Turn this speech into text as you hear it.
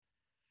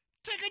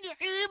Taking your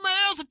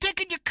emails and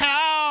taking your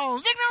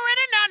calls. Ignorant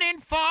and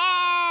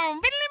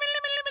uninformed.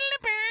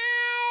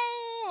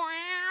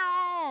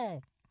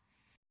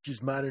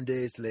 Just modern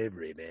day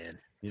slavery, man.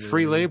 You know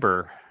Free what I mean?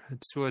 labor.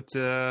 It's what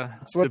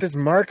That's what this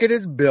market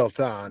is built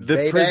on, the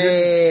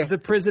baby.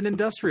 prison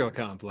industrial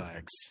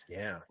complex.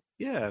 Yeah.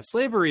 Yeah,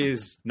 slavery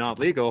is not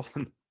legal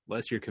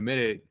unless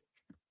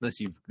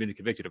you've been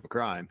convicted of a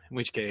crime. In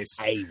which case,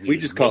 We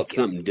just call it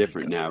something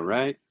different now,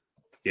 right?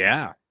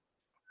 yeah.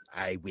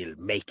 I will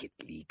make it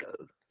legal.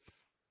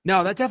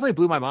 No, that definitely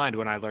blew my mind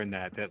when I learned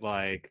that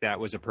like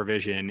that was a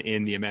provision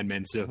in the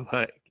amendments of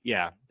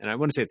yeah. And I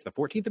want to say it's the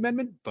 14th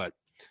Amendment, but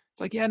it's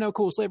like, yeah, no,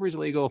 cool. Slavery is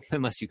illegal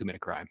unless you commit a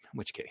crime, in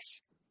which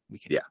case we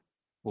can. Yeah.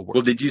 We'll work.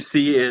 Well, did you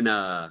see in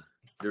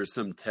there's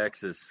some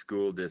Texas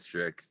school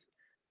district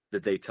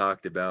that they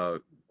talked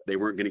about they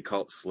weren't going to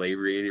call it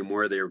slavery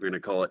anymore. They were going to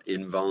call it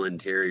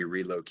involuntary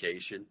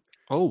relocation.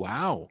 Oh,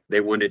 wow. They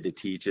wanted to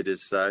teach it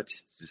as such.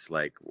 It's just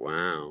like,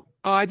 wow.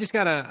 Oh, I just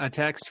got a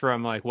text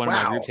from like one of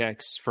my Wow. group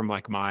texts from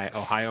like my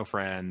Ohio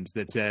friends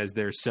that says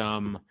there's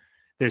some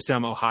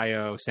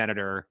Ohio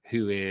senator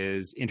who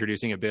is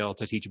introducing a bill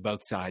to teach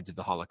both sides of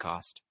the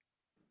Holocaust.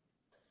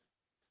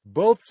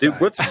 Both Dude,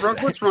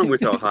 sides. what's wrong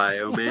with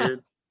Ohio,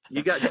 man?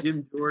 You got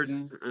Jim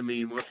Jordan. I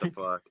mean, what the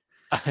fuck?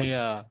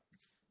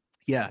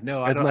 Yeah,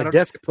 no, I As don't. my I don't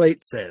desk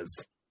plate says.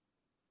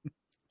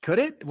 could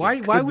it? Why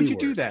could would be you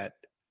do worse. that?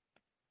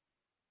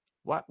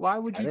 Why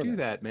would I you don't do know.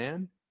 that,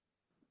 man?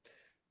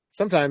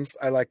 Sometimes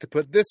I like to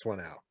put this one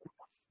out.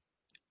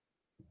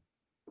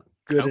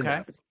 Good Okay.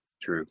 enough.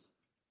 True.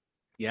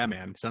 Yeah,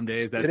 man. Some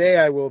days that's Today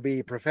I will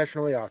be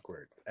professionally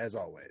awkward, as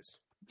always.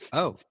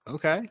 Oh,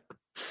 okay.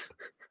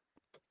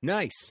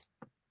 Nice.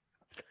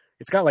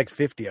 It's got like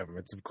 50 of them.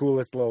 It's the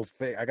coolest little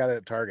thing. I got it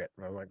at Target.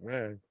 I'm like,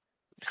 man.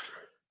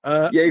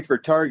 Yay for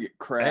Target Yeah.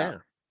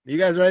 crap. You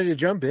guys ready to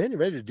jump in? You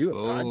ready to do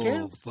a Oh,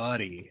 podcast?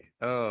 buddy.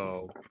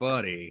 Oh,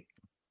 buddy.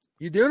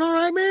 You doing all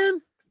right,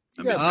 man?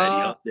 I've Yeah, been ready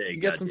all day.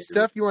 You got some goddamn.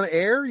 stuff you want to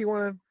air? You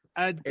want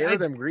I, to air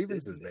them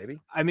grievances, baby?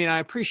 I mean, I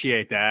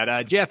appreciate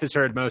that. Jeff has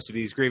heard most of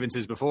these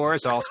grievances before,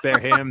 so I'll spare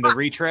him the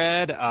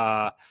retread.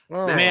 Oh,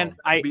 Man,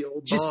 I Be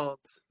old just-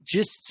 balls.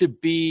 just to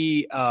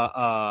be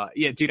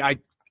yeah, dude,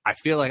 I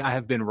feel like I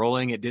have been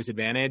rolling at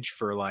disadvantage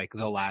for like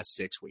the last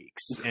 6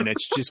 weeks, and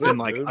it's just been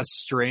like a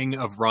string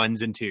of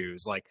runs and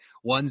twos, like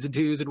ones and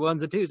twos and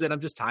ones and twos, and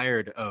I'm just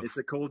tired of It's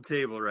a cold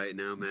table right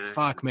now, man.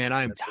 fuck, man.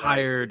 I'm That's right.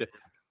 tired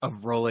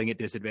of rolling at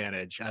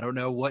disadvantage. I don't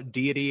know what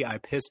deity I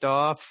pissed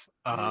off,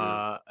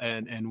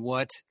 and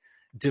what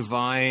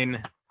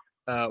divine,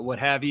 what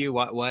have you,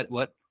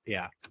 what.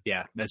 Yeah.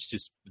 That's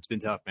just, it's been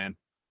tough, man.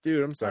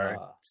 dude, I'm sorry.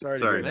 Sorry to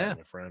sorry, hear that, man.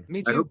 my friend. Me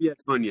I too. hope you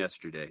had fun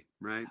yesterday,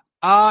 right?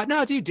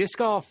 No, dude, disc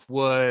golf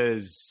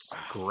was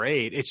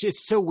great.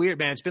 It's so weird,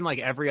 man. It's been like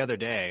every other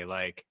day.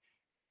 Like,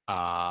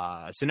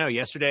 so no,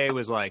 yesterday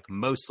was like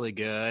mostly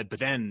good, but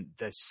then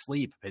the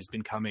sleep has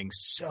been coming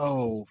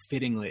so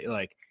fittingly,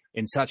 like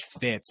in such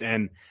fits,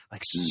 and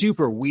like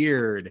super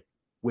weird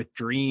with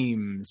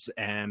dreams,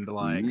 and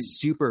like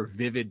super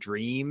vivid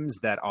dreams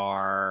that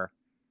are,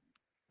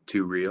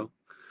 Too real.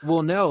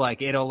 well, no,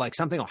 like it'll like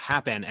something will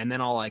happen and then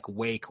I'll like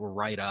wake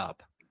right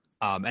up,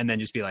 and then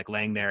just be like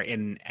laying there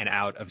in and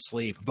out of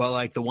sleep. But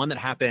like the one that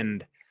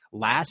happened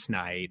last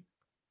night,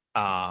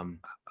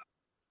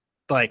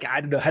 like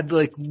I don't know, had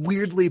like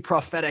weirdly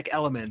prophetic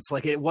elements.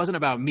 Like it wasn't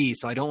about me,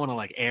 so I don't want to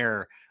like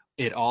air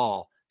it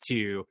all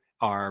to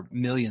our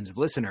millions of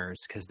listeners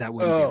because that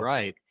wouldn't be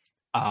right.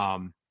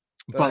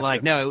 But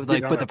like no,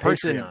 like but the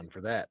person Patreon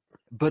for that.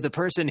 but the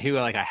person who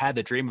like I had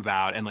the dream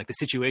about and like the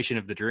situation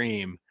of the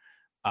dream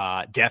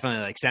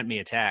definitely like sent me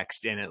a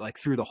text, and it like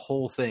threw the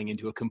whole thing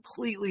into a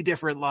completely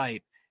different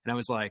light, and I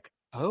was like,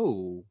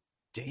 oh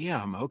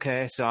damn,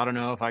 okay, so I don't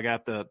know if I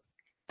got the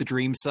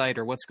dream sight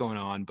or what's going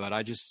on, but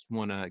I just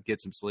want to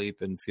get some sleep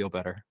and feel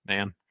better,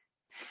 man.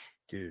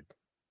 Dude,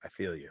 I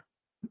feel you.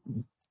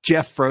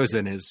 Jeff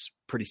Frozen is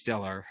pretty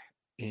stellar.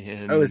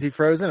 Oh, is he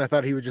frozen? I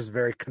thought he was just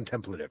very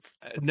contemplative.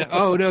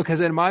 No, because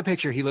in my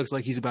picture he looks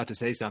like he's about to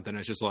say something.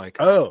 It's just like,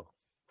 Oh,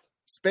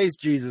 Space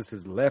Jesus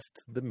has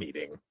left the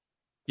meeting.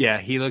 yeah,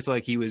 he looked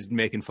like he was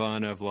making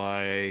fun of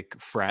like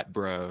frat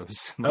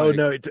bros. Oh Like,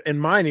 no! In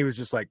mine, he was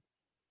just like,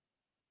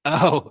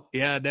 oh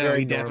yeah, no, Very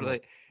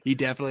he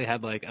definitely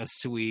had like a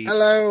sweet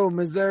 "Hello,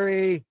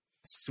 Missouri."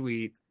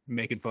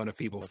 making fun of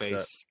people What's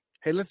face.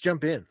 Hey, let's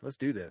jump in. Let's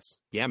do this.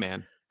 Yeah,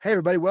 man. Hey,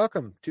 everybody!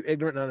 Welcome to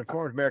Ignorant and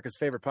Uninformed, America's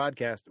favorite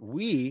podcast.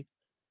 We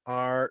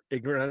are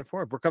Ignorant and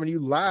Uninformed. We're coming to you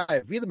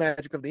live via the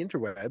magic of the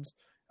interwebs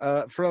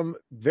from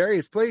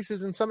various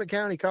places in Summit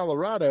County,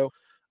 Colorado.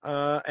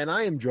 And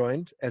I am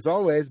joined, as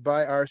always,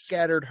 by our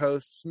scattered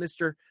hosts,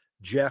 Mr.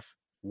 Jeff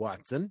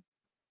Watson.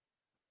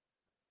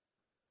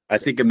 I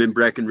think I'm in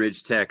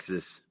Breckenridge,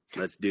 Texas.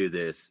 Let's do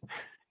this.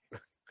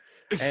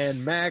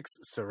 And Max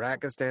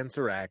Sarakistan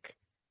Sarak.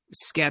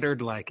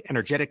 Scattered like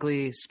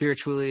energetically,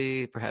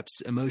 spiritually,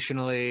 perhaps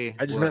emotionally.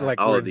 I just meant like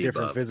all we're of in the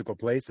different above. physical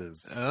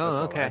places. Oh, That's all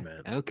I okay.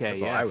 meant. Okay,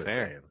 That's all yeah, I was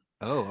fair. saying.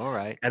 Oh, all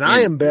right. And I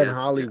am Ben Yeah,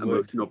 Hollywood.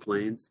 Emotional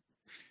planes.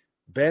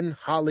 Ben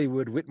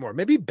Hollywood Whitmore.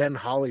 Maybe Ben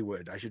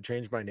Hollywood. I should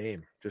change my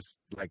name. Just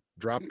like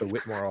drop the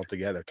Whitmore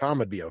altogether. Tom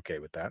would be okay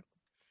with that.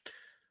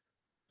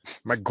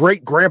 My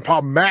great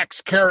grandpa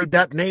Max carried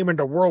that name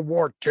into World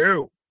War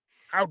II.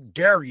 How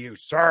dare you,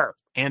 sir?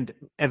 And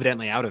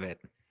evidently out of it.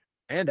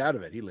 And out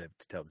of it, he lived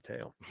to tell the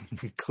tale.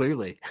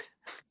 Clearly.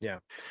 Yeah.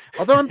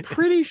 Although I'm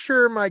pretty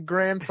sure my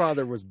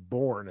grandfather was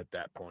born at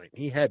that point.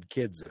 He had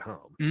kids at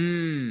home.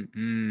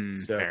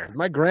 So Fair. 'cause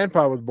my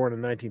grandpa was born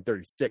in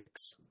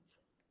 1936.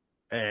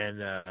 And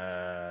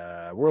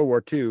World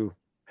War II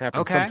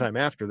happened Okay. sometime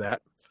after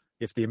that,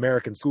 if the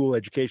American school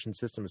education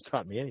system has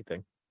taught me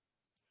anything.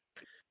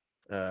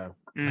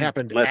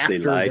 Happened Unless they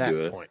after lied that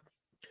to us. point.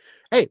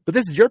 Hey, but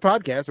this is your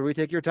podcast where we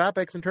take your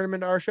topics and turn them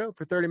into our show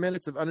for 30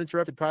 minutes of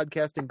uninterrupted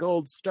podcasting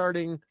gold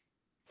starting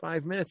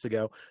 5 minutes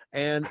ago.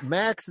 And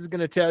Max is going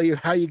to tell you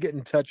how you get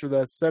in touch with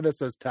us. Send us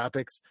those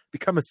topics.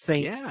 Become a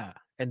saint Yeah.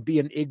 and be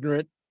an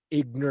ignorant.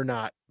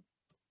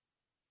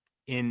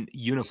 In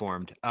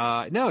uniformed.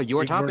 No,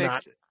 your Ignorant.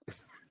 topics,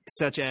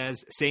 such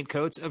as Saint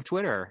Coates of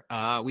Twitter.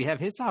 We have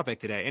his topic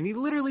today, and he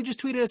literally just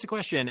tweeted us a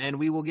question, and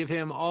we will give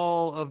him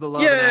all of the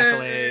love and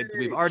accolades.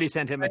 We've already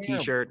sent him a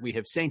T-shirt. We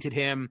have sainted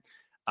him.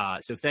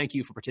 So thank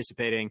you for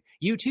participating.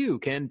 You too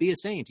can be a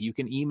saint. You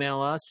can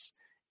email us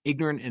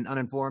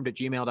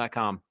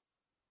ignorantanduninformed@gmail.com.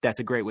 That's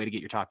a great way to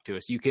get your topic to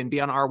us. You can be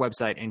on our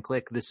website and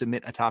click the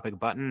submit a topic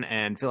button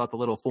and fill out the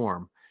little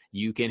form.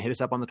 You can hit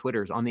us up on the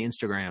Twitters, on the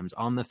Instagrams,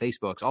 on the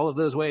Facebooks. All of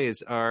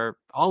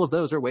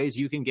those are ways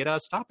you can get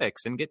us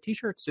topics and get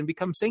T-shirts and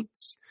become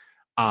saints.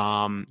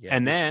 And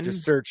then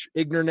just search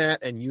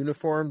ignorant and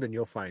uniformed and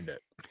you'll find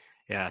it.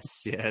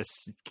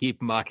 yes,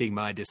 keep mocking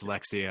my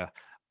dyslexia.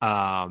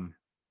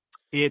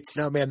 It's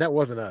No, man, that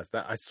wasn't us.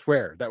 That I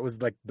swear, that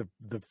was like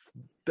the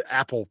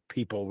Apple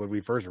people when we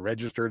first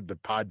registered the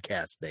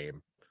podcast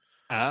name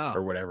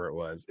or whatever it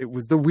was. It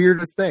was the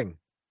weirdest thing.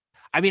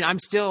 I mean, I'm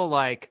still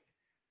like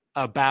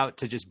about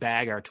to just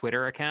bag our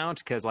Twitter account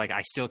because like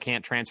I still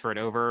can't transfer it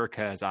over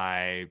because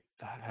I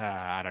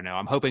don't know.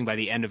 I'm hoping by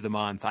the end of the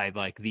month I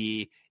like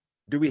the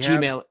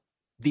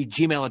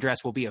Gmail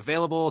address will be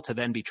available to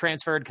then be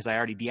transferred because I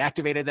already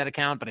deactivated that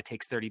account, but it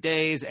takes 30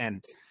 days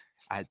and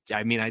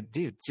I mean,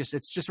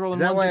 it's just rolling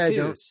ones and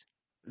twos.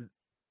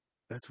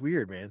 That's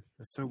weird, man.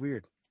 That's so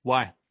weird.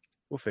 Why?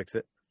 We'll fix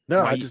it.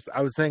 No, Why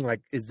I was saying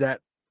like,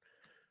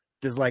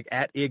 does like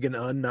at ig and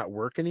un not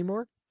work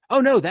anymore? Oh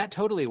no, that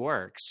totally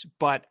works.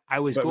 But I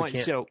was But we going,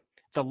 can't- so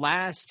the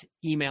last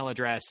email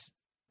address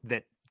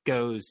that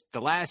goes, the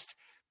last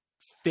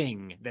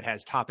thing that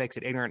has topics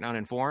at ignorant and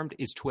uninformed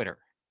is Twitter.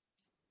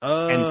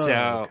 Oh, And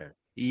so, okay.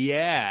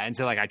 yeah. And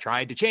so like I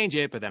tried to change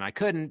it, but then I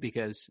couldn't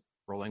because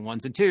rolling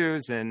ones and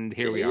twos. And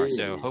here we are.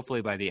 So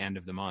hopefully by the end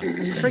of the month.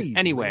 Crazy,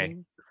 Anyway,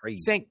 man.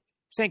 Crazy.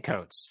 St.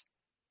 Coates.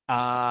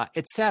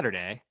 It's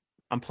Saturday.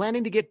 I'm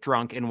planning to get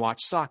drunk and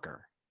watch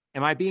soccer.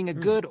 Am I being a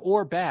good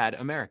or bad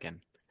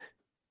American?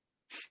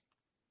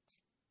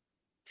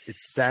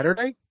 It's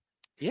Saturday?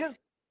 Yeah.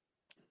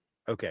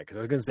 Okay, because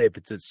I was going to say, if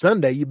it's a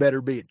Sunday, you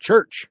better be at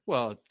church.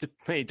 Well,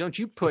 hey, don't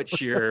you put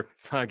your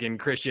fucking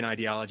Christian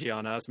ideology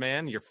on us,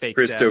 man. Your fake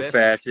Christo Sabbath.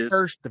 fascist.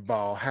 First of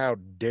all, how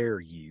dare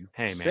you?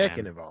 Hey, man.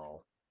 Second of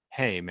all,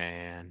 Hey,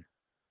 man.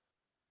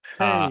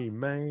 hey,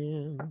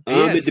 man.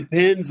 Yes. It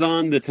depends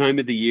on the time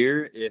of the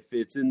year. If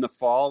it's in the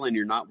fall and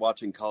you're not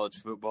watching college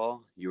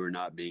football, you are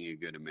not being a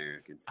good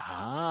American.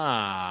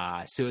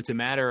 So it's a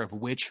matter of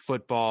which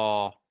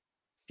football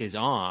is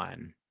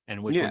on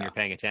and which one Yeah. you're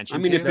paying attention I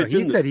mean, to. if it's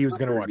he in the said he was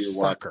gonna summer, watch you're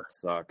soccer.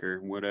 Soccer,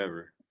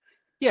 whatever.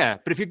 Yeah,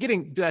 but if you're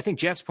getting, I think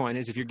Jeff's point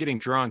is if you're getting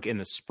drunk in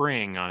the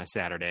spring on a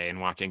Saturday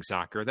and watching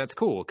soccer, that's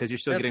cool because you're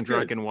still That's getting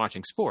drunk good. and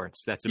watching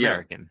sports. That's Yeah.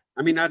 American.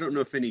 I mean, I don't know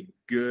if any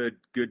good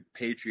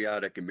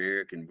patriotic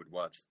American would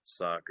watch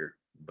soccer,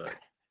 but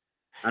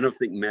I don't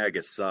think MAGA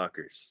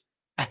soccers.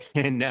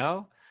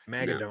 No,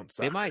 MAGA No. don't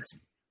suck.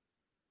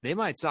 they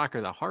might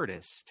soccer the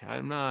hardest.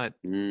 I'm not.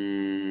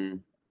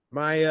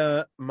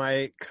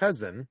 My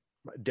cousin,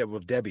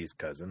 Debbie's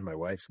cousin, my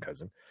wife's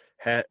cousin,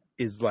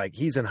 is like,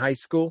 he's in high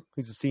school.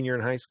 He's a senior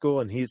in high school,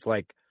 and he's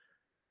like,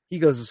 he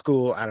goes to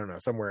school, I don't know,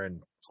 somewhere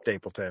in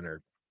Stapleton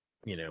or,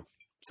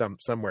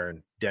 somewhere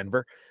in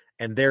Denver.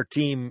 And their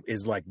team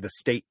is like the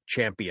state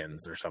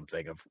champions or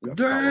something of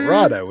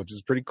Colorado, which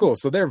is pretty cool.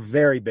 So they're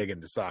very big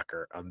into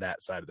soccer on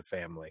that side of the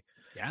family.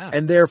 Yeah.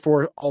 And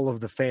therefore, all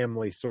of the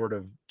family sort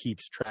of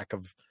keeps track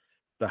of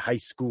the high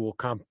school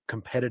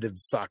competitive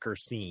soccer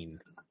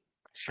scene,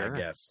 Sure. I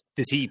guess.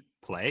 Does he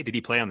play? Did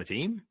he play on the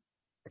team?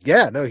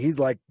 Yeah, no, he's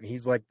like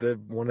the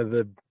one of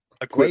the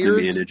Equipment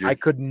players. manager. I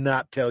could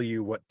not tell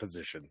you what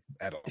position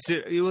at all. So,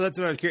 well, that's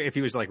what I'm curious. If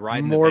he was like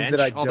riding More the that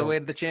bench I all the don't. way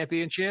to the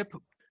championship.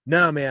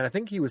 No, man, I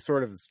think he was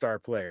sort of the star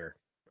player.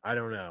 I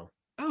don't know.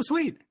 Oh,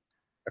 sweet.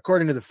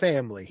 According to the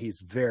family, he's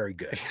very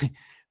good.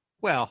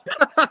 Well,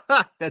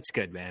 that's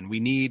good, man. We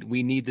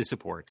need the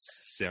supports.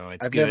 So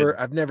it's I've good.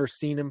 I've never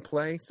seen him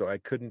play, so I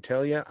couldn't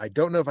tell you. I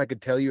don't know if I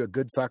could tell you a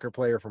good soccer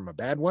player from a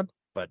bad one,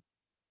 but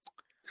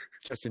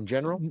just in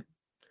general.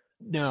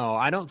 No,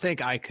 I don't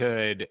think I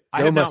could. I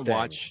Go have not Mustangs.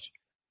 watched.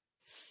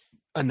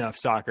 enough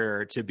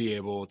soccer to be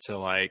able to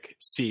like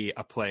see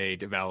a play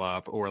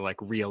develop or like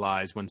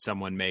realize when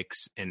someone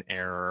makes an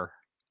error.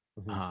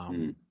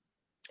 Mhm.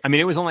 I mean,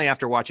 it was only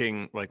after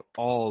watching like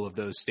all of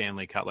those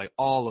Stanley Cup, like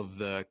all of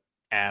the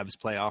Avs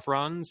playoff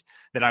runs,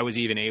 that I was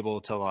even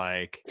able to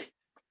like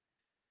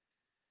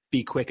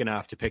be quick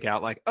enough to pick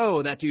out like,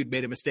 oh, that dude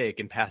made a mistake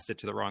and passed it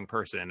to the wrong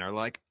person, or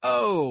like,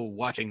 oh,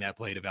 watching that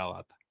play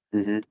develop.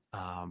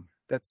 Mm-hmm.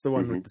 That's the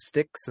one with the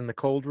sticks in the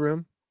cold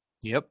room.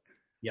 Yep.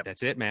 Yep.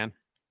 That's it, man.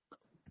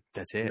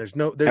 That's it. There's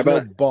no How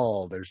about-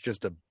 ball. There's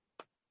just a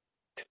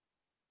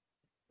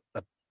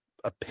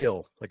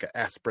pill, like an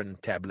aspirin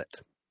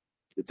tablet.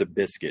 It's a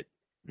biscuit.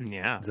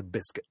 Yeah. It's a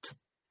biscuit.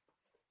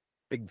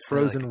 Big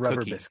frozen a rubber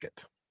cookie.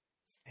 biscuit.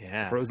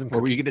 Yeah. Frozen What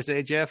were cookie. you going to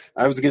say, Jeff?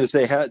 I was going to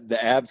say, how the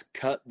Avs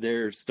cut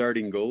their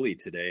starting goalie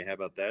today. How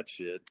about that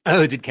shit?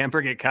 Oh, did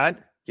Kemper get cut?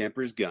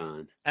 Kemper's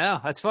gone. Oh,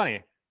 that's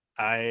funny.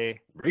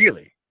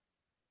 Really?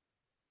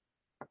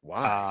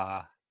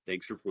 Wow.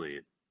 Thanks for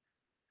playing.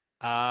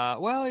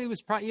 Well, it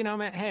was probably,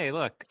 man, hey,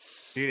 look,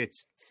 dude,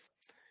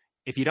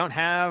 if you don't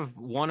have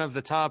one of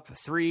the top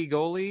 3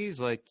 goalies,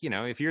 like,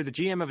 if you're the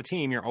GM of a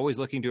team, you're always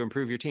looking to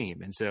improve your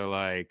team. And so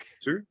like,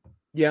 Sure.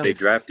 Yeah. They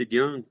drafted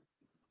young.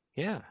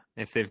 yeah,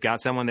 if they've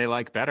got someone they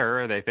like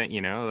better, or they think,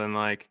 then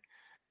like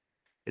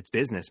it's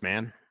business,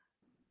 man.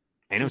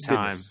 Ain't no It's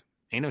time. business.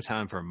 Ain't no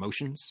time for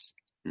emotions.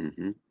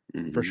 Mm-hmm.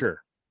 Mm-hmm. For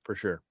sure. For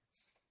sure.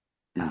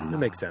 Mhm. That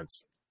makes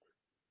sense.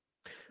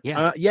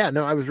 Yeah.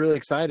 No, I was really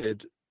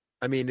excited.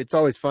 I mean, it's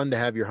always fun to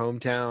have your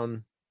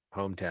hometown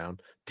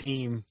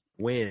team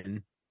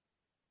win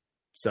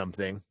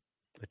something,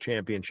 a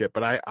championship.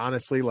 But I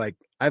honestly, I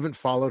haven't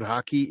followed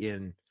hockey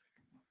in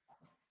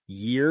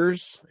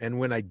years. And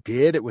when I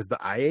did, it was the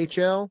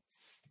IHL.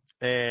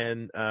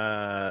 And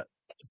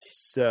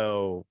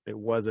so it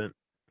wasn't,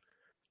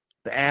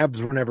 the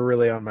Abs were never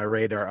really on my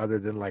radar, other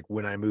than like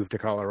when I moved to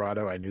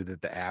Colorado, I knew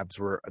that the Abs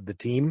were the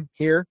team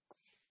here.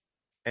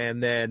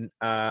 And then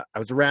I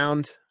was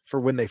around for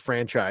when they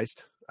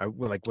franchised,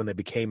 when they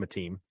became a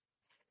team.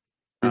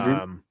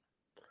 Mhm.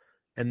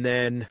 And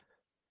then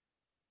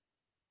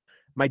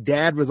my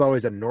dad was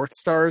always a North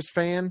Stars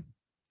fan,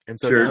 and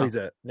so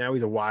Sure. now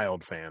he's a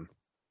Wild fan.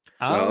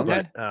 Oh, Well,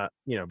 okay.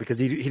 But because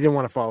he didn't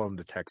want to follow him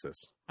to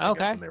Texas. I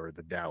guess, Okay. when they were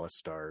the Dallas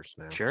Stars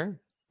now. Sure.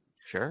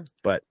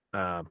 But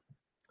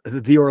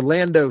the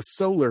Orlando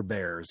Solar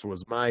Bears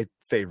was my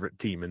favorite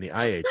team in the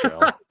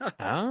IHL. Oh,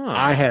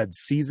 I had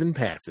season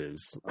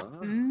passes. Oh.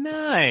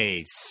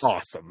 nice.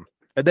 Awesome.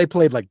 And they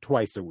played like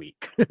twice a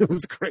week. It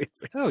was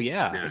crazy. Oh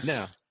yeah. Nice.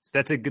 No.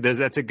 That's a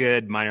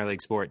good minor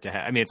league sport to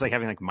have. I mean, it's like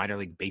having like minor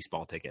league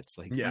baseball tickets.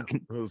 Like Yeah, you can,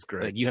 it was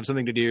great. like you have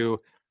something to do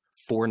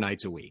 4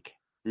 nights a week.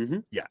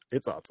 Yeah,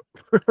 it's awesome.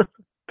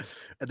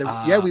 And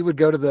then, we would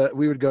go to the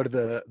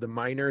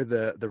minor,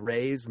 the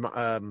Rays. What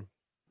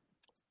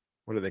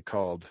are they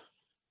called?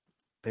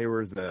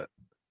 I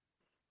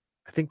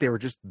think they were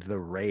just the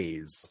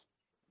Rays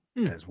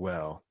as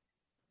well,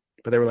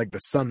 but they were like the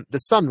Sun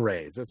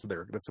Rays. That's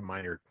a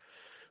minor,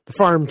 the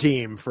farm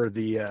team for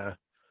the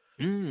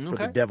for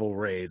the Devil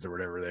Rays or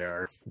whatever they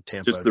are.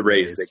 Tampa, Just the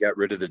Rays. They got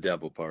rid of the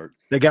devil part.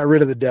 They got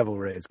rid of the Devil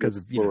Rays because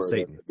of Florida.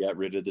 Satan. They got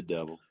rid of the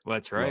devil. Well,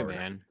 that's right, Florida.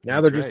 man. Now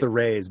That's they're just right. the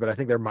Rays, but I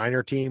think their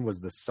minor team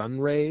was the Sun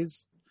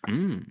Rays,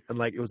 Mm. and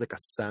like it was like a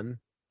sun.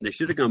 They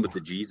should have gone with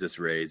the Jesus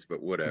Rays,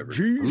 but whatever.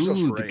 Jesus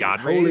Ooh, the Rays, God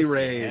Holy Rays?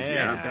 Rays,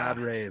 Yeah. the God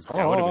Rays.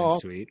 That would have Oh. been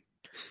sweet.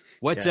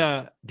 What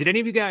Yeah. did any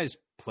of you guys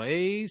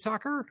play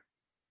soccer?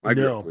 I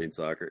grew No. up playing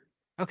soccer.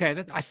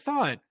 Okay, I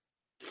thought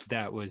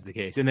that was the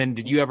case. And then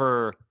did you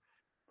ever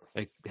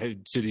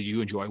so did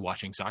you enjoy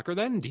watching soccer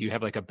then? Do you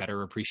have like a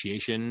better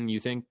appreciation, you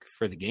think,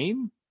 for the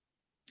game?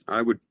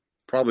 I would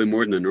probably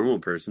more than a normal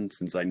person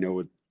since I know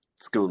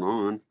what's going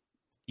on.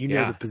 You know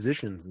Yeah. the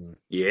positions and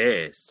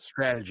Yes.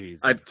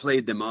 strategies. I've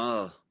played them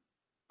all.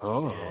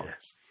 Oh.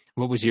 Yes.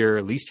 What was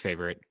your least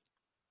favorite?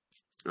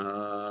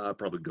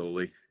 Probably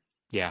goalie.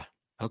 Yeah.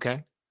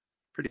 Okay.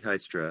 Pretty high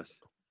stress.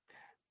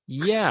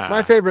 Yeah.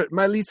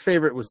 My least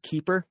favorite was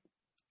keeper.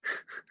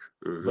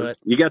 Mhm. But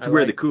you got to I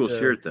wear the liked, cool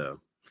shirt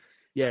though.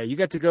 Yeah, you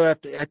got to go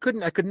after. I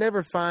could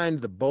never find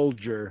the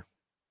Bulger,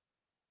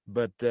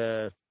 but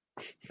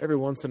every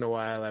once in a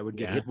while I would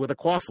get Yeah. hit with a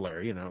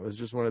quaffler. It was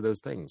just one of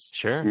those things.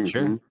 Sure, Mhm.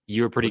 sure.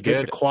 You were pretty Would get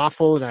good. the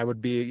quaffle, and I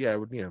would be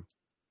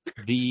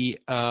The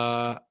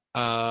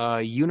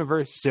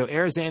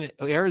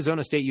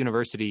Arizona State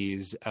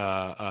University's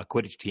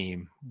Quidditch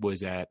team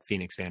was at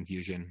Phoenix Fan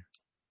Fusion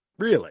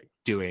really.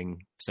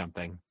 doing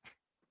something.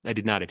 I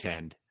did not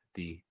attend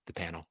the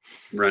panel.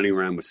 Running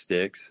around with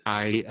sticks.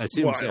 I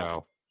assume Wild.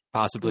 so.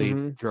 Possibly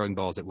Mhm. throwing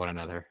balls at one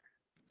another.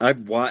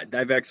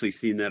 I've actually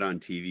seen that on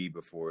TV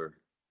before.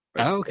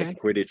 Oh, A okay.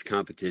 Quidditch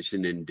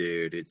competition, and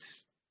dude,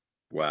 it's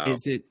wow.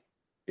 Is it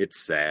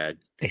sad.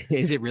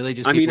 really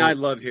just I mean, people- I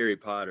love Harry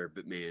Potter,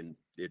 but man,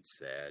 it's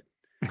sad.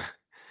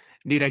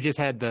 Dude, I just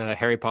had the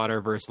Harry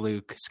Potter versus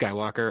Luke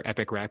Skywalker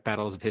epic rap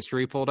battles of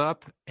history pulled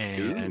up,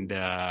 and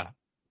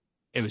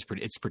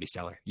it's pretty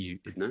stellar.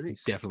 It's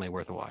Nice. definitely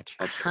worth a watch.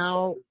 I'll check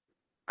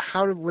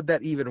How would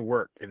that even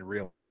work in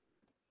real?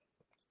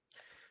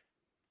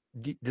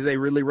 do they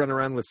really run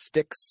around with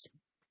sticks?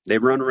 They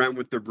run around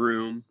with the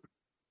broom,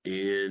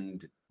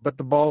 and But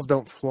the balls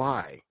don't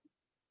fly.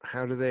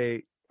 How do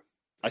they?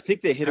 I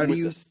think they hit How him do with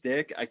you- a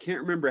stick. I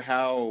can't remember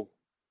how.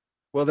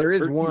 Well, there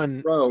is Or do you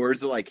one. throw, or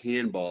is it like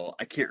handball?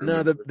 I can't No,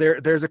 remember.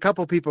 there's a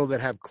couple people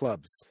that have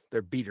clubs.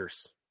 They're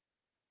beaters.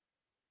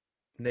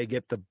 And they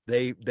get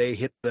they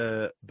hit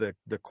the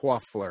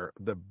quaffler,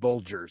 the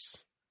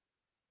bulgers.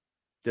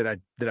 Did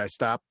I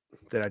stop?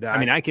 Did I die? I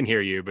mean, I can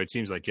hear you, but it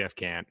seems like Jeff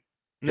can't.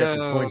 Jeff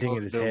is pointing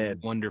at his the head.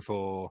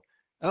 Wonderful.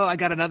 Oh, I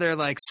got another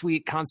like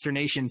sweet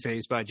consternation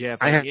face by Jeff.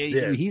 I have-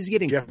 He's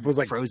getting Jeff was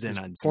like frozen he's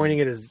on some pointing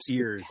at his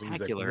ears. And he's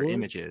like, spectacular "What?"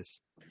 images.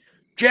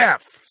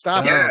 Jeff,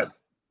 stop Yeah. it.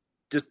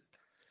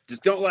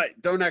 Just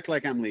don't act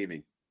like I'm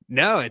leaving.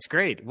 No, it's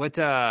great. What?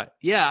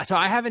 Yeah. So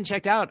I haven't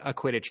checked out a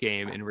Quidditch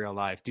game in real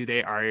life.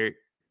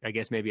 I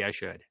guess maybe I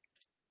should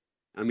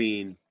I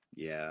mean,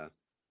 yeah,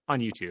 on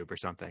YouTube or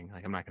something.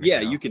 Like I'm not gonna.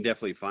 yeah, go. you can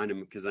definitely find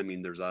them because I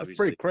mean, there's It's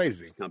obviously pretty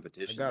crazy.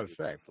 competition. I gotta It's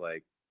say. just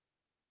like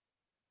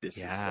this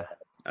Yeah. is sad.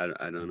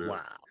 I don't know.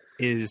 Wow.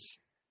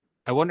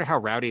 I wonder how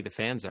rowdy the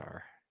fans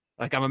are.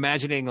 Like I'm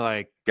imagining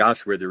like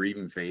Gosh, were there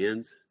even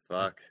fans?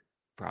 Fuck,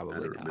 I probably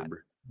don't not.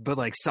 remember. But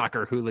like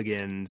soccer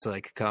hooligans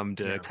like come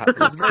to Yeah.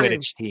 like, very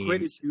Quidditch teams.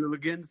 Quidditch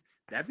hooligans,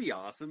 that'd be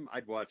awesome.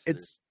 I'd watch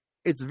this.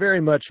 It's very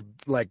much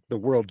like the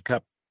World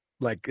Cup.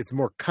 Like it's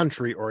more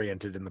country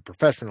oriented in the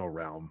professional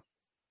realm,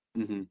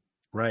 Mm-hmm.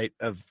 right?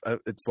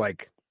 It's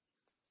like,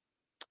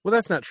 well,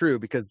 that's not true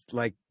because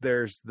like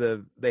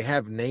they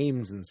have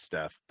names and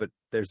stuff, but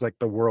there's like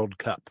the World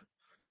Cup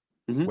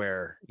Mhm.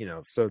 where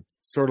so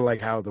sort of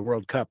like how the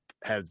World Cup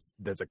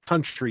there's a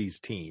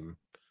country's team,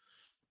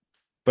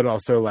 but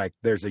also like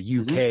there's a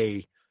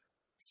UK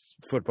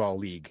football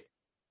league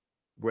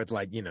with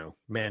like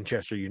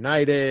Manchester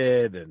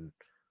United and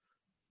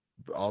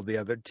all the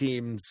other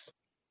teams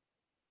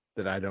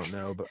that I don't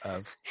know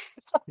of.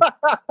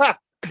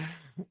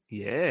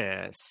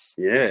 Yes.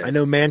 Yeah, I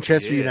know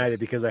Manchester Yes. United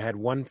because I had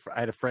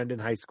a friend in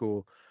high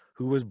school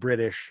who was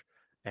British,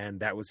 and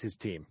that was his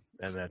team,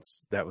 and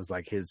that was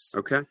like his.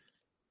 Okay,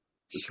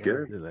 that's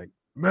Sure. good. They're like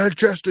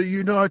Manchester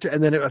United,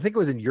 and then I think it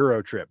was in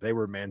Eurotrip. They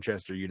were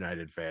Manchester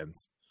United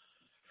fans.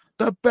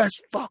 The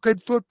best fucking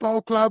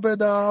football club in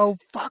the whole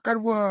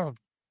fucking world.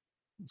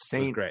 It was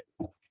Saint great.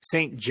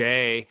 Saint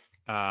J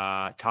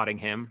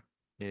Tottenham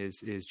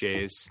is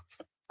Jay's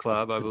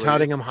club, I The believe.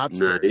 Tottenham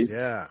Hotspurs.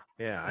 Nice.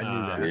 Yeah, I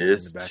knew that. in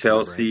Yes, the back of my brain.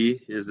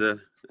 Chelsea is a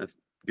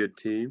good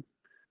team.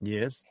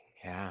 Yes.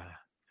 Yeah.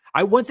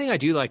 One thing I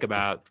do like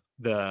about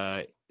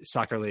the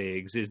soccer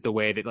leagues is the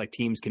way that like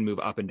teams can move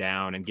up and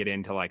down and get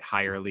into like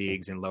higher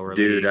leagues and lower leagues.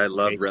 Dude, I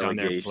love based on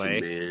their relegation, play.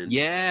 man.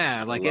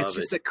 Yeah, like it's love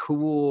just it. a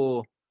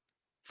cool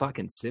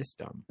fucking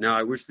system. No,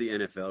 I wish the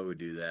NFL would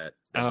do that.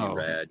 That'd Oh.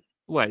 be rad.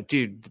 What,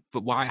 dude?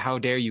 But why? How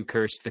dare you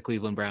curse the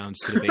Cleveland Browns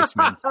to the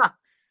basement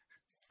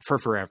for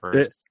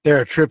forever?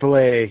 They're a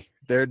AAA.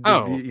 They're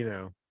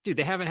Oh. Dude,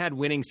 they haven't had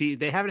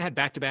They haven't had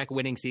back-to-back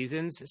winning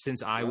seasons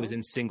since I was Well,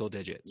 in single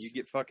digits. You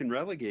get fucking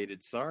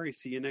relegated. Sorry.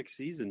 See you next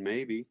season,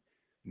 maybe.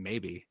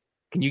 Maybe.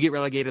 Can you get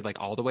relegated like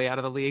all the way out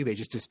of the league? They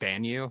just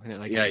disband you. And they're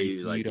like, yeah, hey,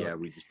 you like don't, yeah,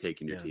 we just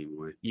taking your Yeah. team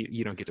away.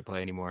 you don't get to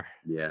play anymore.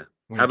 Yeah.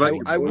 We're How not about talking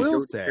your I boy will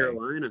Georgia say-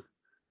 Carolina?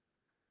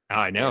 Oh,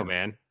 I know, Yeah.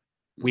 man.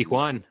 Week Mhm.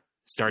 1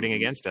 starting Mhm.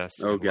 against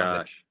us. I Oh love it.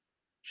 gosh.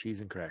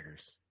 Cheese and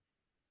crackers.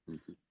 Mhm.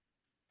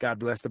 God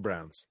bless the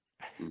Browns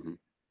Mhm.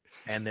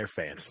 and their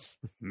fans.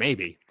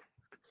 Maybe.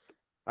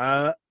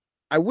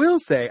 I will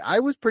say I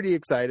was pretty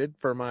excited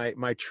for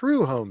my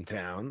true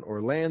hometown,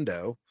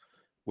 Orlando,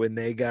 when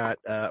they got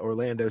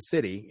Orlando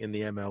City in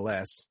the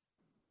MLS,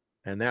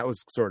 and that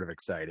was sort of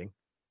exciting.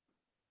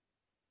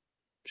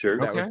 Sure.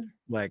 That was Okay.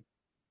 like,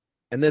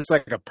 and it's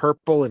like a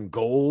purple and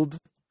gold,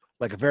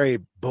 like a very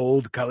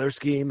bold color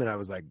scheme, and I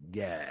was like,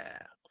 yeah,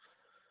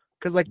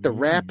 because like the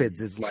Rapids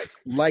is like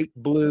light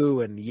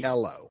blue and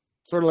yellow,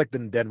 sort of like the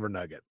Denver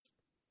Nuggets,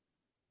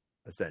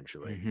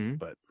 essentially. Mhm.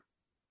 But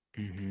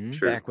Mm-hmm.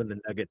 Sure. back when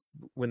the Nuggets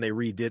when they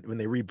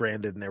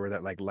rebranded and they were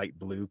that like light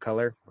blue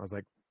color, I was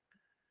like,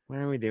 why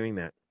are we doing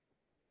that?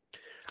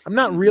 I'm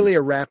not really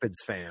a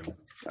Rapids fan,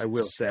 I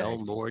will Sell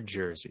say. more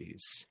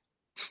jerseys.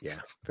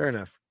 Yeah, fair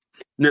enough.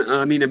 No,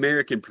 I mean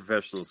American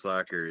professional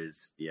soccer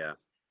is The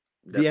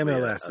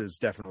definitely MLS is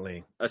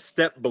definitely a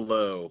step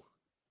below.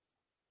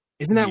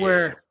 Isn't that Yeah.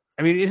 where?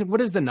 I mean, what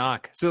is the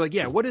knock? So, like,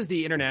 yeah, what is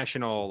the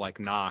international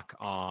like knock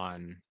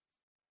on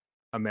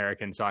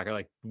American soccer?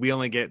 Like, we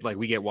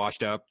get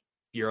washed up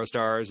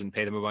Eurostars and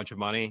pay them a bunch of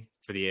money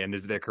for the end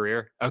of their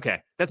career.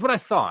 Okay, that's what I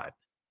thought.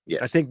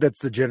 Yes. I think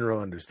that's the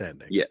general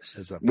understanding. yes.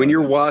 is up When on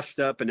you're that. washed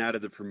up and out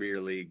of the Premier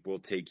League, we'll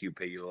pay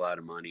you a lot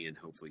of money and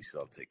hopefully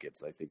sell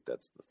tickets. I think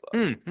that's the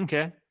thought.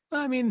 Okay.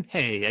 Well, I mean,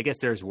 hey, I guess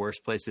there's worse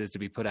places to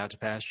be put out to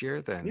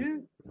pasture than.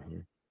 Yeah.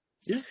 Mhm.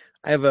 Yeah.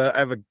 I have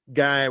a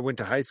guy I went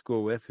to high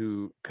school with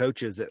who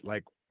coaches at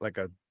like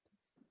a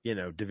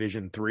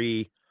Division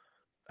III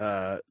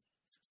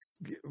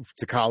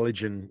to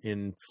college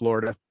in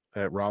Florida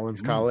at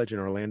Rollins Mm. College in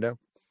Orlando.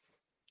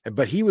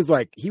 But he was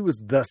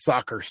the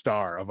soccer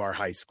star of our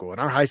high school,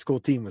 and our high school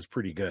team was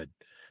pretty good.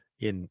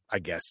 in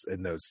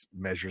those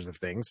measures of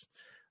things.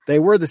 They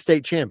were the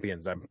state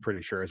champions, I'm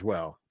pretty sure, as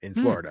well, in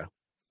Florida.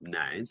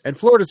 Nice. And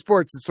Florida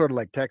sports is sort of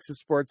like Texas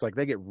sports. Like,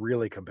 they get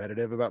really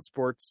competitive about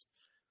sports.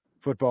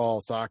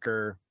 Football,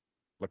 soccer,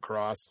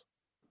 lacrosse.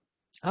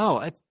 Oh,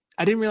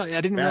 I didn't realize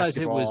it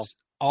Basketball. was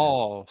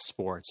all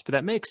sports, but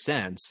that makes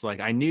sense. Like,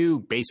 I knew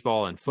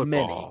baseball and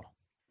football. Many.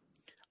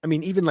 I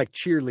mean, even like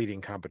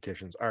cheerleading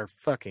competitions are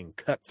fucking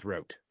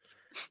cutthroat.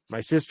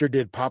 My sister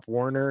did Pop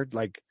Warner,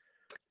 like,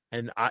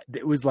 and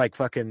it was like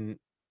fucking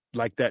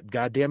like that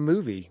goddamn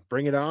movie,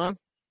 Bring It On.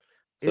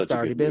 Such It's a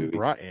already good been movie.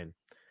 brought in.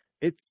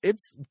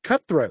 It's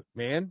cutthroat,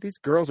 man. These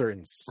girls are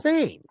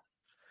insane.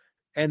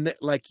 And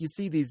like, you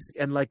see these,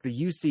 and like the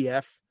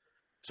UCF.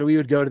 So we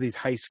would go to these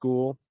high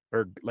school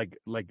or like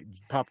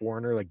Pop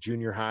Warner, like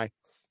junior high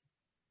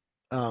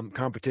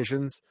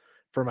competitions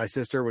for my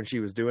sister when she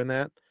was doing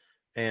that.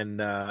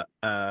 And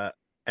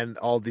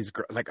all these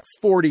like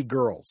 40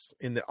 girls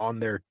on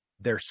their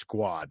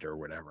squad or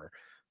whatever,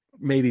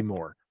 maybe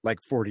more, like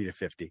 40 to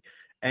 50.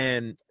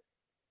 And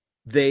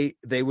they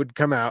would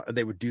come out and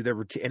they would do their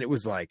routine, and it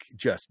was like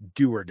just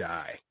do or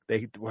die.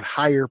 They would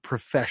hire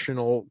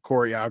professional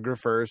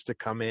choreographers to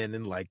come in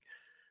and like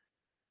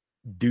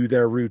do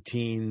their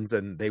routines,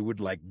 and they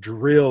would like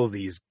drill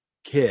these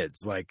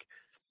kids like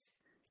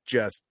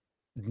just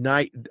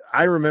night.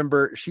 I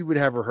remember she would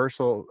have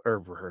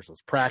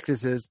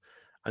practices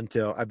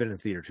until, I've been in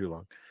theater too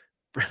long.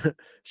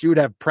 She would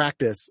have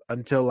practice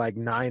until like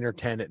 9 or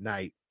 10 at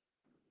night,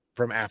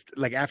 from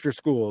after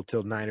school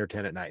till 9 or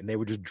 10 at night. And they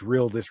would just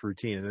drill this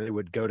routine, and then they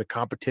would go to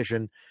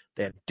competition.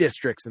 They had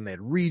districts, and they had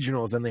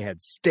regionals, and they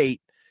had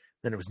state,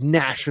 then it was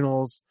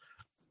nationals.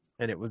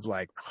 And it was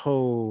like,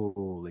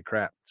 holy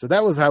crap. So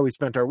that was how we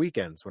spent our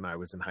weekends when I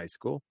was in high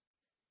school.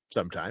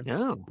 Sometime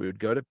we would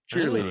go to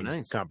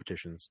cheerleading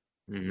competitions.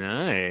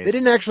 Nice. They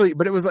didn't actually,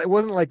 but it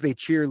wasn't like they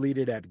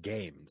cheerleaded at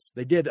games.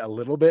 They did a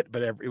little bit,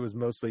 but it was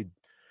mostly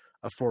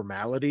a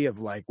formality of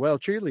like, well,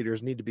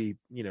 cheerleaders need to be,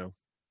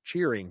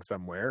 cheering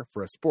somewhere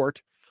for a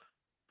sport.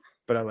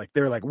 But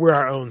they're like, we're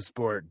our own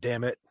sport,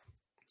 damn it.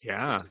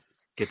 Yeah.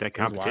 Get that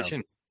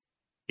competition.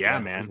 Yeah,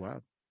 man.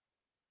 Wow.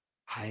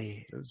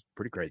 It was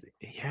pretty crazy.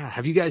 Yeah.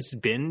 Have you guys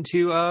been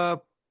to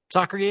a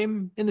soccer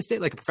game in the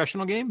state, like a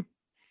professional game?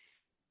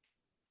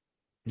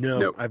 No,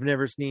 Nope. I've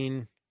never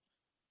seen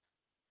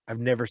a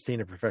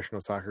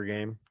professional soccer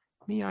game.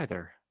 Me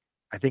either.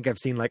 I think I've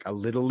seen like a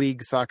little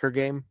league soccer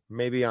game,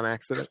 maybe on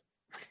accident.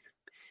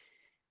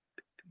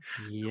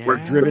 Yeah. We're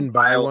driven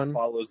by one.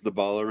 Follows the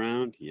ball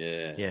around.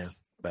 Yes. Yeah,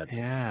 but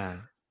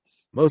Yeah.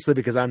 mostly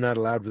because I'm not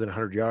allowed within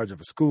 100 yards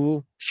of a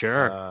school.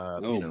 Sure.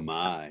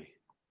 My.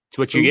 It's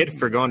what you get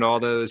for going to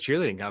all those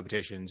cheerleading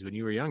competitions when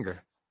you were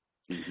younger.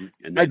 Mm-hmm.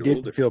 And I then did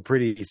older. feel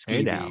pretty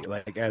skeevy, now.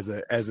 like as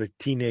a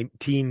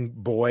teen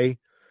boy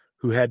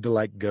who had to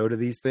like go to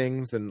these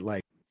things, and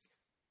like,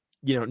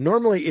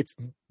 normally it's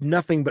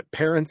nothing but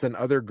parents and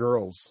other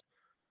girls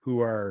who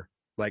are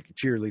like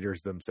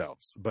cheerleaders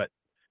themselves. But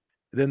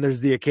then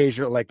there's the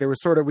occasional, like there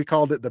was we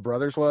called it the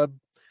Brothers Club.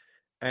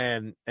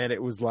 And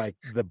it was like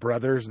the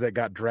brothers that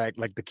got dragged,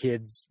 like the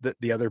kids,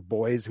 the other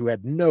boys who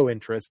had no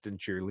interest in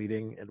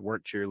cheerleading and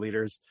weren't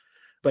cheerleaders,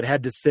 but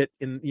had to sit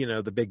in,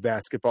 the big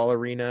basketball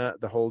arena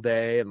the whole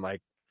day. And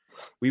like,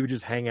 we would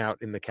just hang out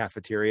in the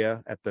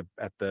cafeteria at the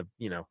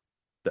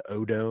the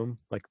O-Dome,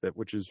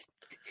 which is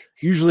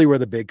usually where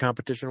the big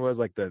competition was,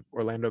 like the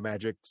Orlando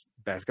Magic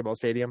basketball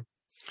stadium.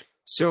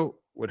 So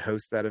would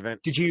host that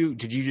event. did you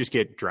just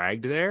get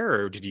dragged there,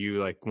 or did you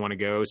like want to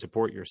go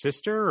support your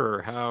sister,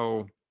 or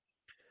how?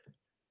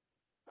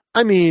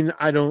 I mean,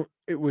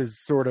 it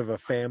was sort of a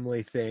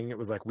family thing. It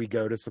was like, we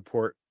go to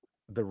support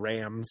the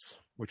Rams,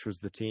 which was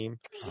the team.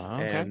 Oh,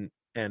 okay.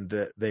 And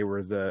they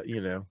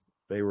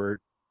were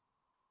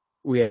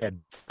we had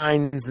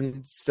signs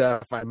and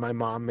stuff. My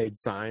mom made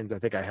signs. I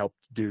think I helped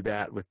do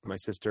that with my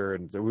sister.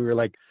 And so we were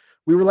like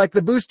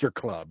the booster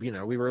club,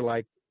 we were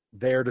like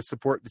there to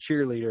support the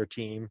cheerleader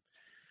team.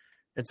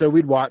 And so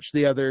we'd watch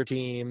the other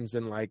teams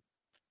and like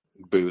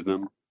Boo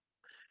them.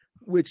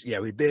 we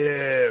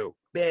boo.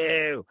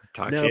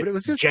 Talk No, shit. but it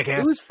was just, Jackass.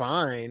 it was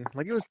fine.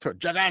 Like it was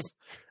jackass.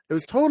 It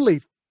was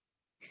totally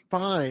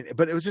fine.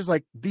 But it was just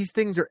like, these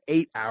things are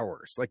 8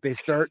 hours. Like they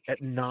start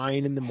at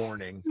 9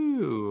 a.m.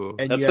 Ooh.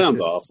 And That you have sounds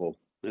to awful.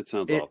 That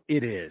sounds awful.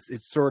 It is.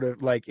 It's sort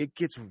of like, it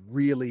gets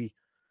really,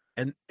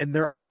 and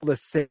they're all the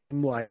same,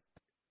 like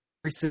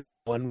every single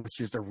one was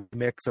just a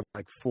remix of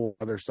like 4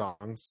 other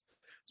songs.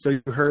 So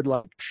you heard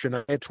like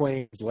Shania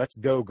Twain's Let's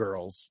Go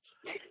Girls,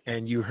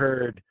 and you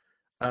heard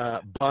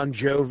Bon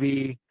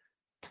Jovi,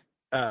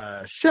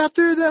 Shot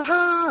Through the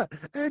Heart,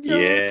 and you're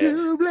Yes.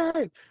 to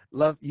blame.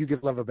 Love, You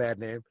Give Love a Bad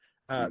Name.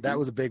 That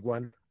was a big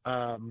one.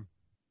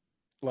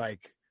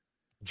 Like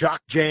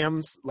Jock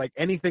Jams, like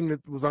anything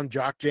that was on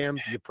Jock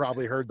Jams, you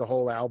probably heard the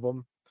whole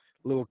album,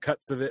 little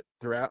cuts of it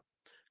throughout.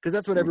 Because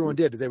that's what everyone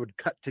did. They would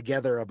cut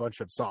together a bunch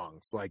of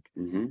songs. Like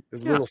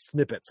there's little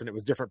snippets, and it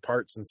was different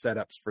parts and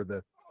setups for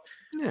the.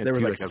 There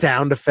was like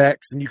sound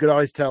effects, and you could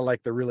always tell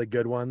like the really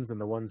good ones and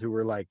the ones who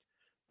were like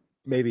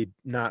maybe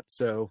not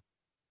so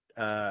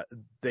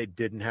they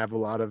didn't have a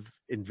lot of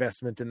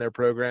investment in their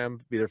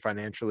program, either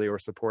financially or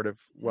supportive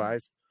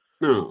wise.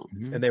 No.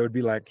 And they would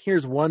be like,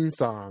 here's one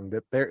song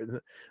that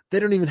they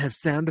don't even have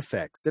sound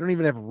effects. They don't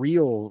even have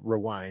real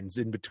rewinds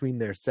in between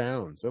their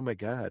sounds. Oh my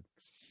God.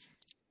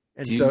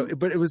 And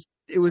but it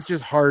was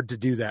just hard to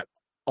do that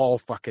all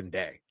fucking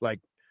day.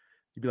 Like,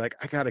 you'd be like,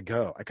 I gotta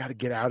go. I gotta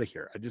get out of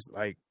here. I just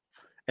like,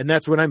 and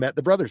that's when I met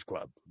the Brothers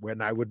Club,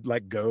 when I would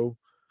like go.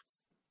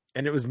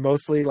 And it was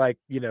mostly like,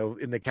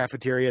 in the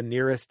cafeteria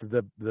nearest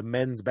the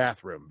men's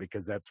bathroom,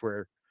 because that's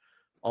where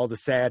all the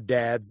sad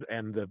dads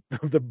and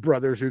the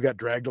brothers who got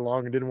dragged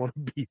along and didn't want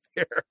to be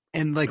there.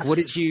 And like,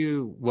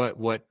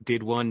 what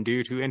did one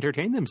do to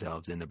entertain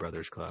themselves in the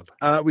Brothers Club?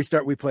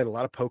 We played a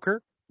lot of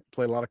poker,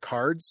 played a lot of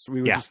cards.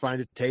 We would just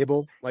find a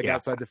table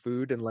outside the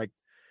food and like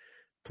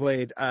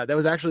played. That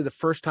was actually the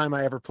first time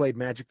I ever played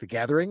Magic the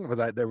Gathering.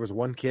 There was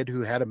one kid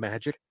who had a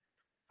Magic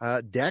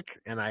deck,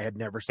 and I had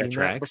never seen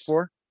that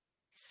before.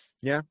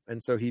 Yeah,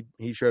 and so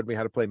he showed me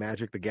how to play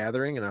Magic the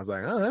Gathering, and I was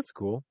like, oh, that's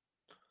cool.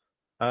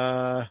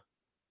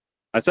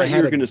 I thought you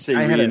were going to say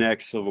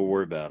reenact Civil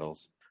War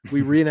battles.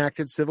 We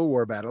reenacted Civil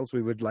War battles.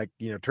 We would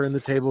turn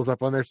the tables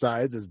up on their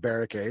sides as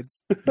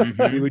barricades.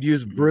 We would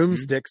use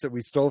broomsticks that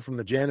we stole from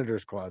the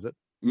janitor's closet.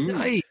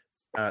 Nice.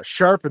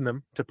 Sharpen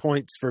them to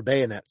points for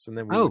bayonets, and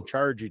then we would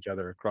charge each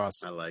other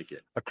across. I like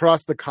it.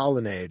 Across the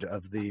colonnade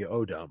of the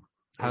O-Dome.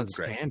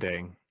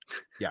 Outstanding.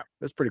 Yeah,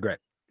 it was pretty great.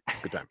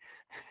 Good time.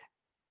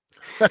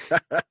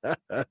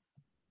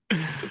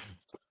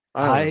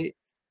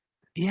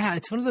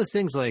 It's one of those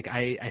things, like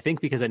I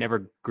think because I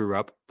never grew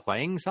up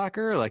playing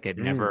soccer, like I'd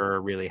never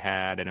really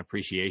had an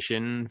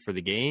appreciation for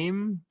the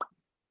game.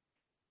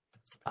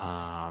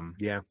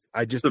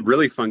 It's a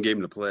really fun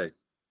game to play.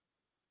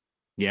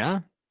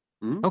 Yeah.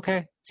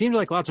 Okay. Seemed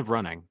like lots of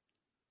running.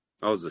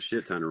 Oh, it was a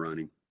shit ton of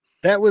running.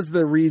 That was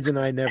the reason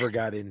I never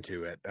got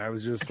into it. I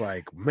was just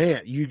like,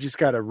 man, you just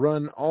got to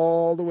run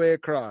all the way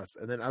across.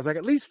 And then I was like,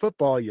 at least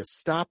football, you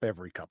stop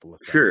every couple of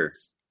seconds. Sure.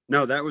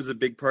 No, that was a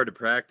big part of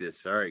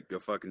practice. All right, go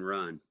fucking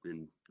run.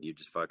 And you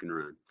just fucking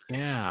run.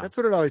 Yeah. That's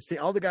what it always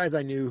seemed. All the guys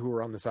I knew who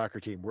were on the soccer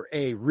team were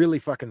really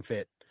fucking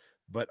fit,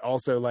 but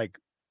also like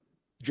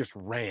just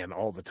ran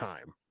all the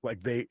time.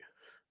 Like they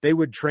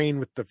would train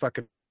with the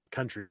fucking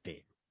country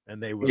team,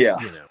 and they would, they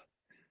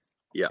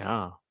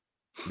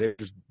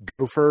just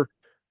go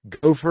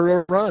for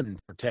a run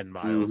for 10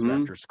 miles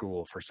after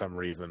school for some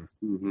reason.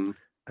 And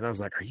I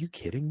was like, are you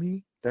kidding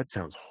me? That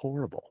sounds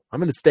horrible. I'm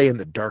going to stay in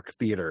the dark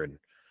theater and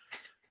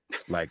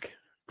like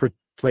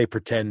play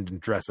pretend and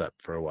dress up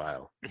for a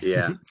while.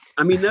 Yeah.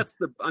 I mean, I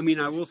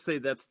will say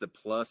that's the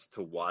plus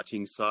to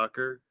watching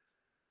soccer.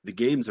 The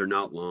games are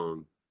not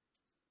long.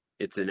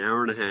 It's an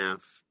hour and a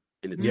half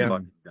and it's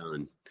fucking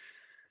done.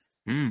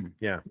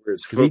 Yeah.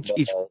 Because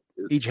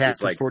each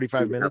half is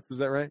 45 minutes. Is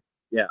that right?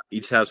 Yeah.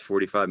 Each has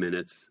 45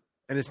 minutes.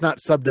 And it's not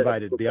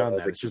subdivided beyond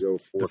that. It's just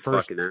the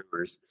first fucking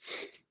hours.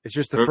 It's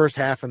just the first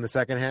half and the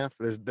second half.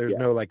 There's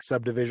no like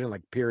subdivision,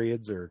 like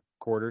periods or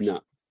quarters.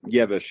 No, you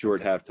have a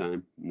short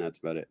halftime, and that's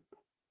about it.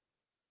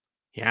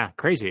 Yeah,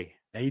 crazy.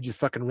 And you just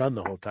fucking run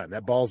the whole time.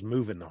 That ball's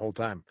moving the whole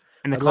time,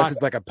 and unless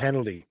it's like a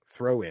penalty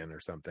throw in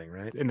or something,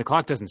 right? And the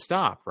clock doesn't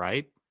stop,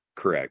 right?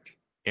 Correct.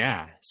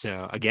 Yeah.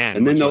 So again,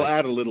 and then they'll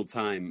add a little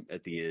time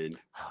at the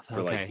end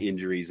for like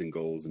injuries and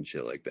goals and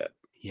shit like that.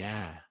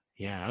 Yeah.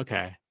 Yeah.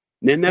 Okay.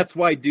 And that's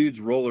why dudes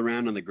roll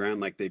around on the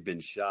ground like they've been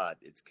shot.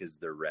 It's because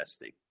they're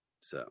resting.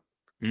 So.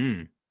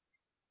 All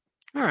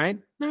right.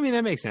 I mean,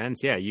 that makes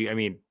sense. Yeah.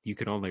 You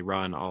can only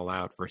run all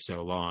out for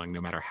so long,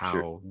 no matter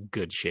how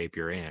good shape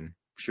you're in.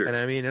 Sure.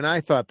 And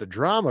I thought the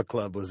drama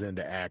club was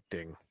into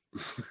acting.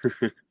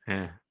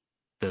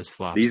 Those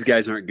flops. These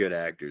guys aren't good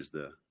actors,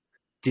 though.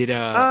 Did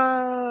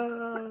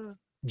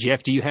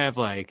Jeff, do you have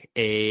like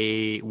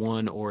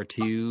one or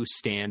two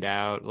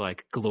standout,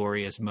 like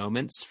glorious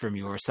moments from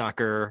your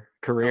soccer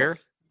career?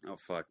 Oh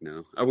fuck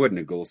no. I wasn't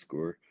a goal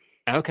scorer.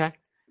 Okay.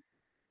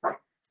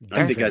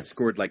 I think I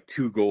scored like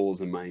 2 goals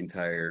in my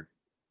entire.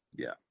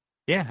 Yeah.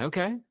 Yeah.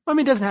 Okay. I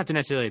mean, it doesn't have to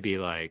necessarily be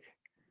like,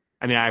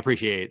 I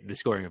appreciate the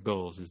scoring of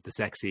goals is the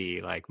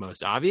sexy, like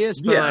most obvious,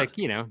 but like,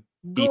 defense.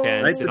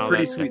 I had and all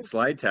pretty that sweet stuff.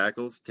 slide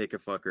tackles. Take a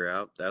fucker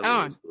out. That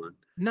was fun.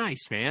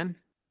 Nice, man.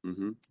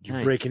 Mm-hmm. Did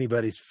you break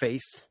anybody's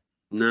face?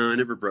 No, I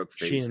never broke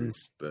faces.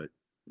 Shins. But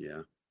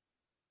yeah.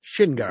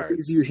 Shin As long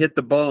guards. as you hit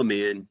the ball,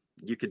 man,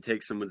 you can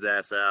take someone's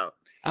ass out.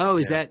 Oh,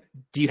 is that,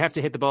 do you have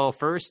to hit the ball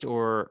first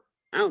or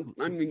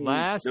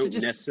last? You don't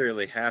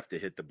necessarily have to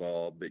hit the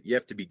ball, but you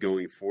have to be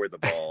going for the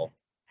ball.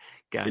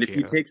 Got and if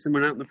you take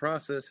someone out in the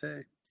process,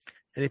 hey.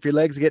 And if your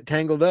legs get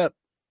tangled up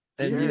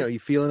and, you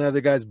feel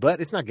another guy's butt,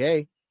 it's not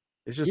gay.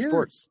 It's just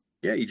sports.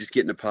 Yeah, you just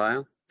get in a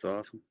pile. It's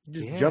awesome.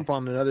 You just jump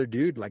on another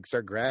dude, like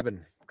start grabbing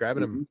him.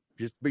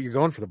 But you're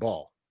going for the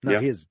ball.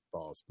 Not his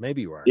balls.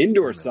 Maybe you are.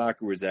 Indoor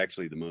soccer was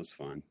actually the most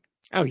fun.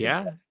 Oh,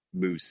 yeah?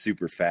 Moves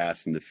super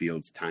fast and the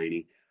field's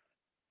tiny.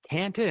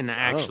 Canton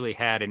actually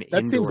had an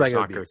indoor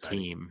soccer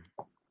team.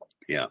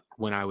 Yeah.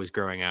 When I was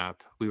growing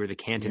up, we were the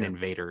Canton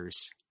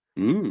Invaders.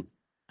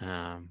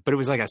 But it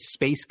was like a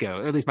space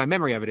ghost. At least my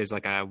memory of it is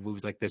like it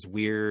was like this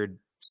weird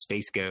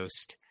space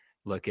ghost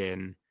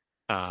looking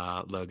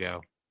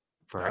logo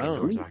for our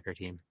indoor soccer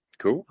team.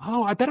 Cool.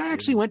 Oh, I bet I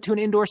actually went to an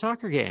indoor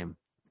soccer game.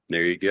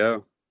 There you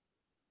go.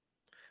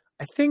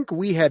 I think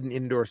we had an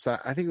indoor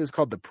soccer. I think it was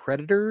called the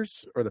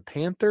Predators or the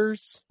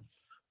Panthers.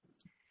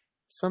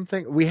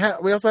 Something. We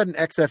also had an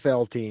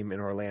XFL team in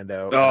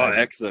Orlando. Oh,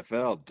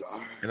 XFL.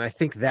 Darn. And I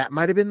think that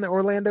might have been the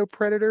Orlando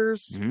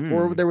Predators,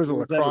 or there was a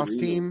lacrosse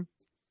team.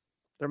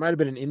 There might have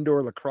been an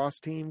indoor lacrosse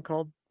team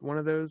called one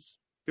of those.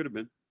 Could have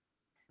been.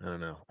 I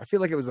don't know. I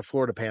feel like it was the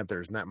Florida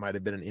Panthers, and that might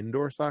have been an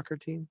indoor soccer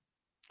team.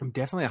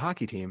 Definitely a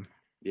hockey team.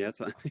 Yeah, it's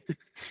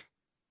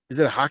Is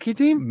it a hockey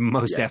team?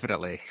 Most Yes.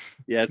 definitely.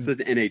 yeah, it's the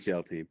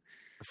NHL team.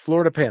 The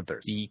Florida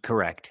Panthers.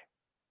 Correct.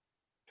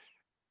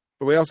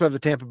 But we also have the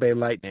Tampa Bay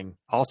Lightning.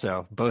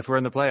 Also, both were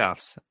in the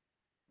playoffs.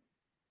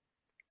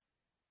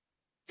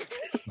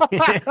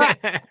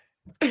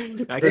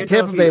 The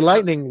Tampa Bay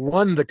Lightning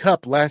won the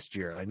cup last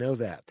year. I know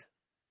that.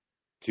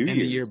 2 and years.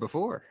 the year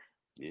before.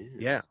 Yeah.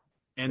 Yeah.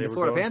 And They the were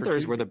Florida going for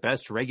Panthers two were the seasons.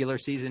 best regular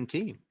season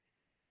team.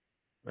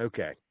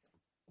 Okay.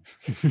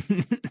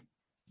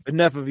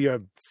 Enough of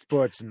your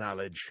sports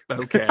knowledge.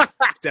 Okay.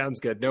 Sounds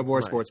good. No more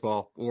Right. sports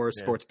ball or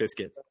Yeah. sports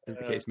biscuit, as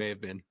the case may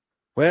have been.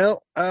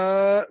 Well,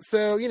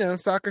 so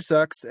soccer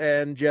sucks,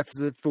 and Jeff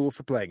is a fool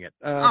for playing it.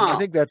 I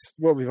think that's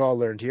what we've all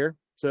learned here.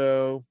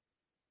 So,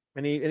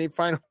 any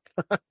final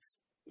thoughts?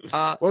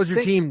 What was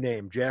your team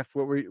name, Jeff?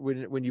 What were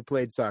when you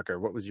played soccer?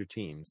 What was your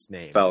team's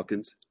name?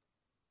 Falcons.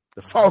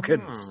 The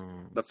Falcons.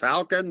 The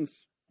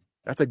Falcons.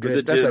 That's a the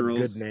good. That's a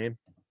Generals. good name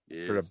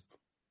Yeah. for a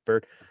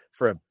bird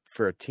for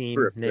a team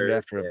For a named bird,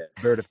 after a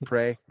bird of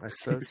prey. I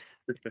suppose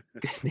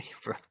Good name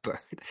for a bird.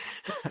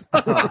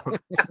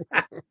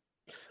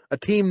 a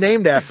team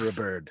named after a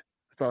bird.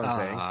 That's all I'm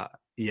saying.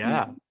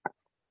 Yeah.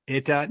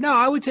 It no,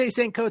 I would say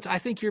St. Coates. I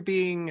think you're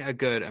being a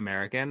good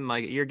American.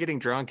 Like you're getting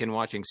drunk and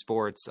watching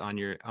sports on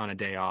a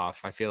day off.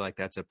 I feel like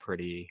that's a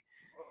pretty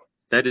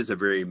That is a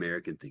very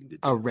American thing to do.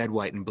 a red,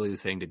 white, and blue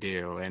thing to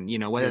do. And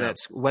whether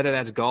that's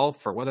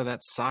golf or whether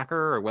that's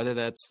soccer or whether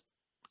that's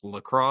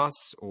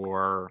lacrosse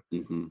or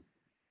Mm-hmm.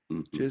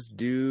 Mm-hmm. Just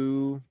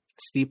do.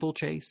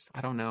 steeplechase.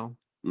 I don't know.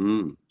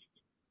 Mm.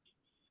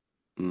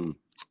 Mm.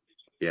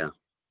 Yeah.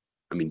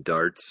 I mean,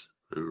 darts.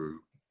 I don't know.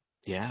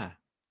 Yeah.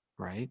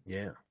 Right.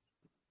 Yeah.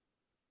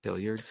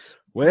 Billiards.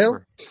 Well,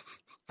 whatever.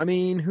 I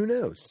mean, who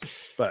knows?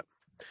 But,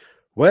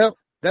 well,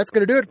 that's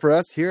going to do it for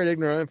us here at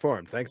Ignorant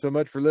Uninformed. Thanks so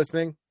much for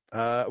listening.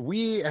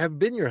 We have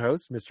been your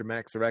hosts, Mr.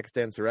 Max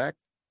Sarakistan Sarak,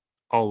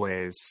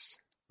 Always.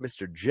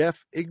 Mr.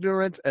 Jeff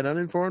Ignorant and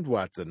Uninformed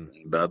Watson,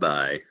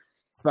 Bye-bye.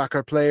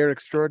 soccer player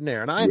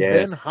extraordinaire, and I've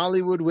Yes. been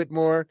Hollywood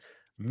Whitmore,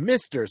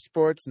 Mr.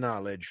 Sports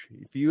Knowledge.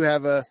 If you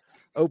have a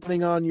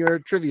opening on your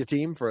trivia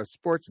team for a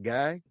sports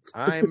guy,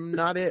 I'm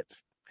not it.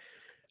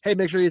 Hey,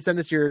 make sure you send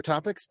us your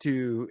topics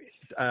to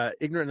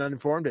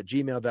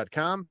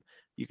ignorantuninformed@gmail.com.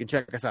 You can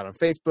check us out on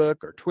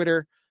Facebook or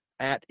Twitter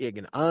at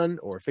ignorantun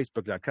or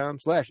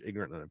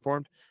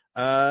facebook.com/ignorantuninformed.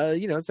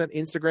 Send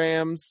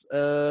Instagrams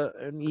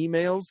and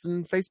emails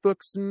and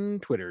Facebooks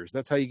and Twitters.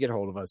 That's how you get a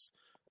hold of us.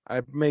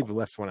 I may have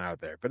left one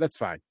out there, but that's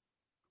fine.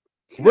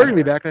 We're going to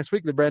be back next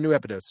week with a brand new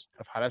episode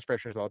of Hot Ass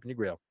Freshness all up in your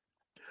grill.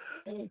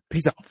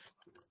 Peace off.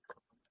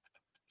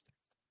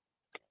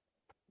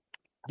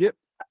 Yep.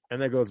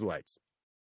 And there goes the lights.